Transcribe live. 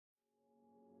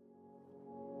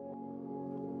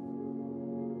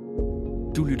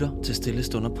Du lytter til Stille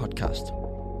Stunder podcast.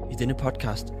 I denne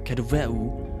podcast kan du hver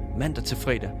uge, mandag til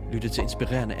fredag, lytte til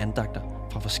inspirerende andagter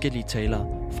fra forskellige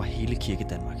talere fra hele Kirke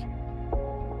Danmark.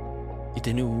 I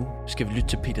denne uge skal vi lytte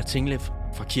til Tingleff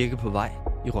fra Kirke på Vej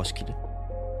i Roskilde.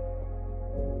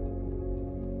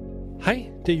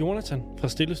 Hej, det er Jonathan fra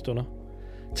Stille Stunder.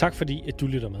 Tak fordi, at du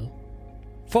lytter med.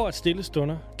 For at Stille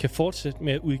Stunder kan fortsætte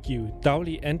med at udgive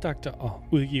daglige andagter og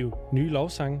udgive nye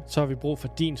lovsange, så har vi brug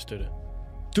for din støtte.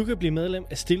 Du kan blive medlem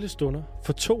af Stille Stunder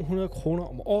for 200 kroner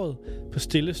om året på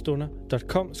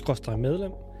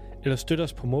stillestunder.com/medlem eller støtte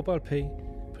os på MobilePay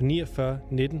på 49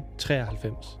 19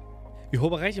 93. Vi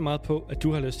håber rigtig meget på, at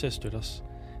du har lyst til at støtte os.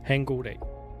 Ha' en god dag.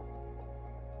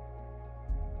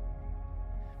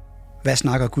 Hvad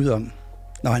snakker Gud om,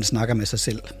 når han snakker med sig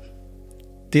selv?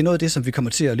 Det er noget af det, som vi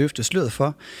kommer til at løfte sløret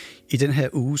for i den her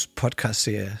uges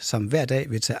podcastserie, som hver dag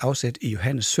vil tage afsæt i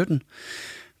Johannes 17,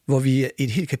 hvor vi i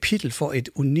et helt kapitel får et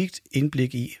unikt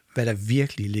indblik i, hvad der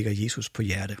virkelig ligger Jesus på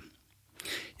hjerte.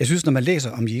 Jeg synes, når man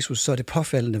læser om Jesus, så er det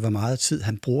påfaldende, hvor meget tid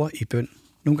han bruger i bøn.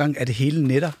 Nogle gange er det hele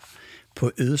nætter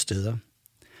på øde steder.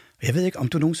 Og jeg ved ikke, om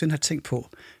du nogensinde har tænkt på,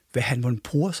 hvad han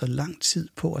bruger så lang tid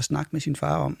på at snakke med sin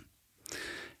far om.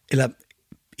 Eller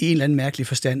i en eller anden mærkelig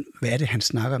forstand, hvad er det, han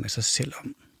snakker med sig selv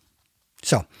om?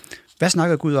 Så, hvad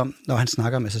snakker Gud om, når han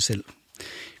snakker med sig selv?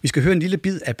 Vi skal høre en lille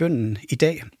bid af bønnen i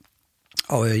dag,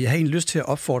 og jeg har egentlig lyst til at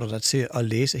opfordre dig til at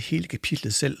læse hele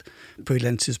kapitlet selv på et eller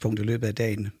andet tidspunkt i løbet af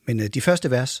dagen. Men de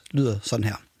første vers lyder sådan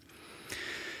her.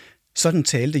 Sådan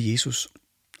talte Jesus,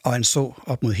 og han så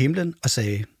op mod himlen og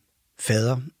sagde,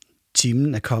 Fader,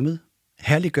 timen er kommet,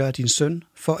 herliggør din søn,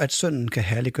 for at sønnen kan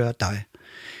herliggøre dig.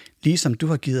 Ligesom du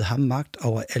har givet ham magt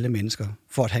over alle mennesker,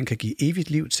 for at han kan give evigt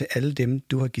liv til alle dem,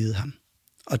 du har givet ham.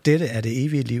 Og dette er det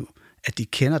evige liv, at de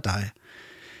kender dig,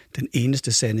 den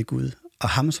eneste sande Gud, og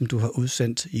ham, som du har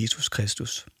udsendt, Jesus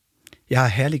Kristus. Jeg har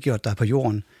herliggjort dig på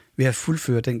jorden ved at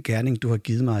fuldføre den gerning, du har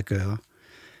givet mig at gøre.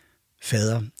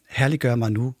 Fader, herliggør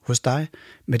mig nu hos dig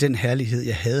med den herlighed,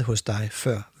 jeg havde hos dig,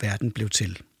 før verden blev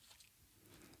til.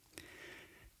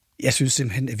 Jeg synes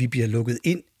simpelthen, at vi bliver lukket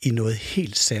ind i noget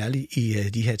helt særligt i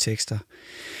de her tekster.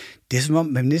 Det er som om,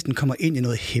 man næsten kommer ind i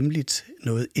noget hemmeligt,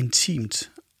 noget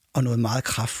intimt og noget meget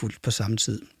kraftfuldt på samme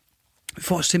tid. Vi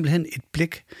får simpelthen et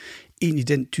blik ind i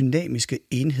den dynamiske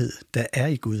enhed, der er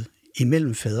i Gud,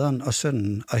 imellem faderen og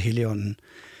sønnen og Helligånden.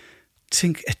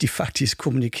 Tænk, at de faktisk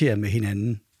kommunikerer med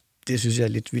hinanden. Det synes jeg er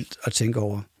lidt vildt at tænke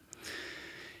over.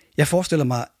 Jeg forestiller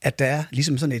mig, at der er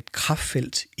ligesom sådan et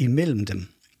kraftfelt imellem dem.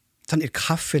 Sådan et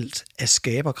kraftfelt af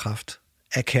skaberkraft,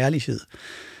 af kærlighed,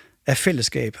 af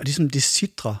fællesskab, og ligesom det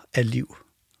sidrer af liv.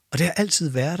 Og det har altid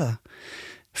været der,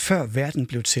 før verden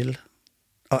blev til.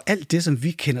 Og alt det, som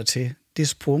vi kender til, det er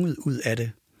sprunget ud af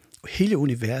det. Hele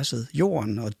universet,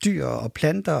 jorden og dyr og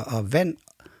planter og vand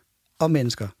og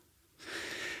mennesker.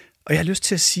 Og jeg har lyst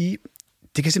til at sige,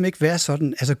 det kan simpelthen ikke være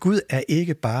sådan. Altså Gud er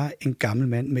ikke bare en gammel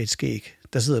mand med et skæg,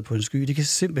 der sidder på en sky. Det kan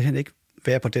simpelthen ikke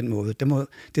være på den måde. Det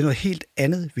er noget helt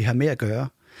andet, vi har med at gøre.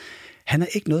 Han er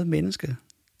ikke noget menneske.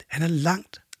 Han er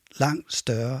langt, langt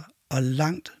større og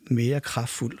langt mere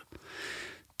kraftfuld.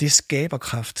 Det er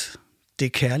skaberkraft, det er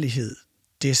kærlighed,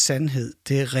 det er sandhed,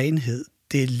 det er renhed,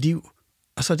 det er liv.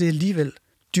 Og så er det alligevel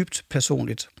dybt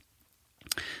personligt.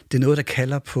 Det er noget, der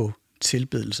kalder på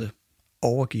tilbedelse,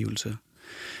 overgivelse.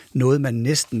 Noget, man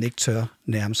næsten ikke tør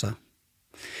nærme sig.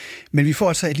 Men vi får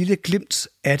altså et lille glimt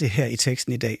af det her i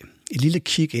teksten i dag. Et lille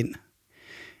kig ind.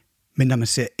 Men når man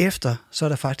ser efter, så er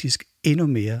der faktisk endnu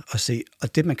mere at se.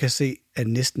 Og det, man kan se, er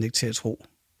næsten ikke til at tro.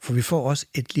 For vi får også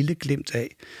et lille glimt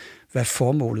af, hvad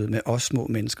formålet med os små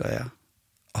mennesker er.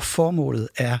 Og formålet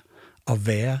er at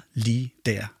være lige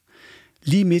der.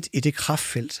 Lige midt i det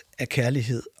kraftfelt af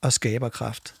kærlighed og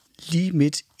skaberkraft. Lige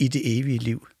midt i det evige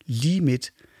liv. Lige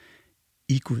midt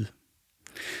i Gud.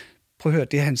 Prøv at høre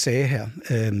det, han sagde her,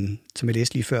 som jeg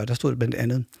læste lige før. Der stod det blandt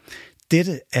andet.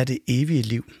 Dette er det evige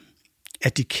liv,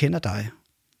 at de kender dig,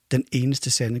 den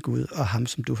eneste sande Gud, og ham,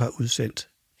 som du har udsendt,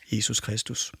 Jesus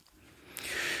Kristus.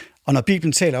 Og når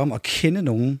Bibelen taler om at kende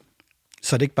nogen,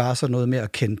 så er det ikke bare sådan noget med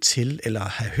at kende til eller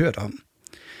have hørt om.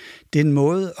 Det er en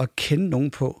måde at kende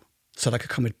nogen på, så der kan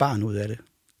komme et barn ud af det.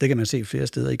 Det kan man se flere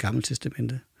steder i Gamle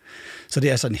Testamente. Så det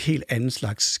er altså en helt anden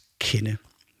slags kende.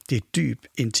 Det er dyb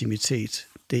intimitet.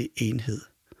 Det er enhed.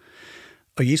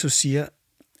 Og Jesus siger,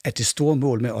 at det store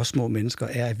mål med os små mennesker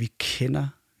er, at vi kender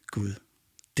Gud.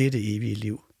 Det er det evige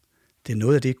liv. Det er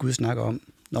noget af det, Gud snakker om,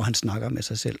 når han snakker med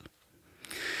sig selv.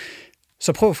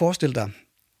 Så prøv at forestille dig,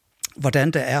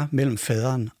 hvordan der er mellem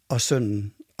faderen og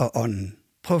sønnen og ånden.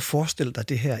 Prøv at forestille dig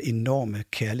det her enorme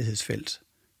kærlighedsfelt.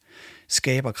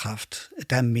 Skaberkraft,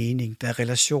 der er mening, der er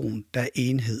relation, der er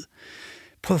enhed.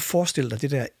 Prøv at forestille dig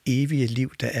det der evige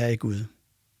liv, der er i Gud.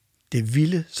 Det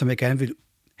vilde, som jeg gerne vil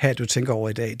have, at du tænker over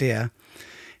i dag, det er,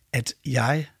 at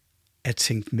jeg er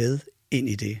tænkt med ind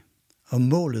i det. Og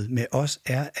målet med os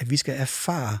er, at vi skal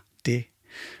erfare det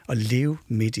og leve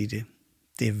midt i det.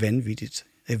 Det er vanvittigt.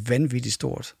 Det er vanvittigt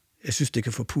stort. Jeg synes, det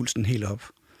kan få pulsen helt op.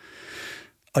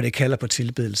 Og det kalder på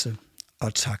tilbedelse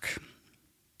og tak.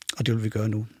 Og det vil vi gøre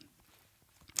nu.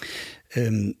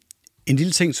 En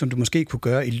lille ting, som du måske kunne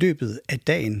gøre i løbet af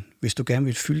dagen, hvis du gerne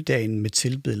vil fylde dagen med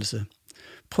tilbedelse.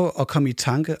 Prøv at komme i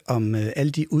tanke om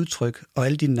alle de udtryk og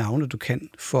alle de navne, du kan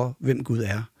for, hvem Gud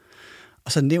er.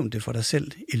 Og så nævn det for dig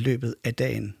selv i løbet af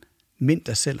dagen. Mind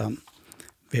dig selv om,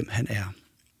 hvem han er.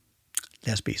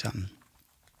 Lad os bede sammen.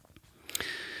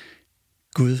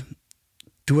 Gud,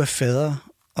 du er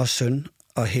fader og søn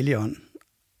og helligånd,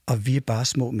 og vi er bare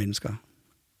små mennesker.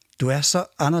 Du er så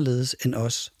anderledes end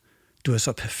os. Du er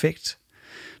så perfekt.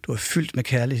 Du er fyldt med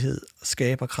kærlighed,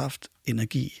 skaberkraft,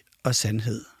 energi og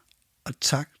sandhed. Og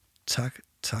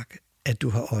tak, at du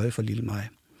har øje for lille mig.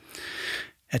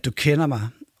 At du kender mig,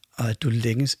 og at du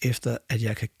længes efter, at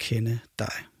jeg kan kende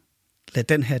dig. Lad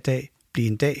den her dag blive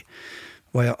en dag,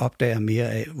 hvor jeg opdager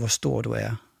mere af, hvor stor du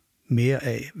er. Mere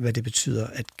af, hvad det betyder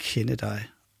at kende dig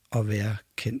og være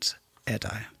kendt af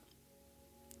dig.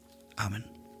 Amen.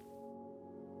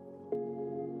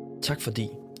 Tak fordi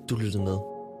du lyttede med.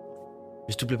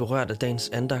 Hvis du blev berørt af dagens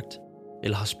andagt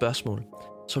eller har spørgsmål,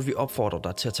 så vil vi opfordre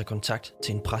dig til at tage kontakt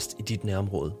til en præst i dit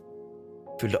nærområde.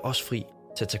 Føl dig også fri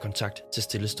til at tage kontakt til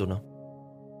Stille Stunder.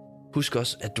 Husk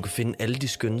også, at du kan finde alle de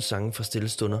skønne sange fra Stille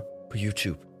Stunder på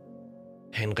YouTube.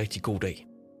 Ha' en rigtig god dag.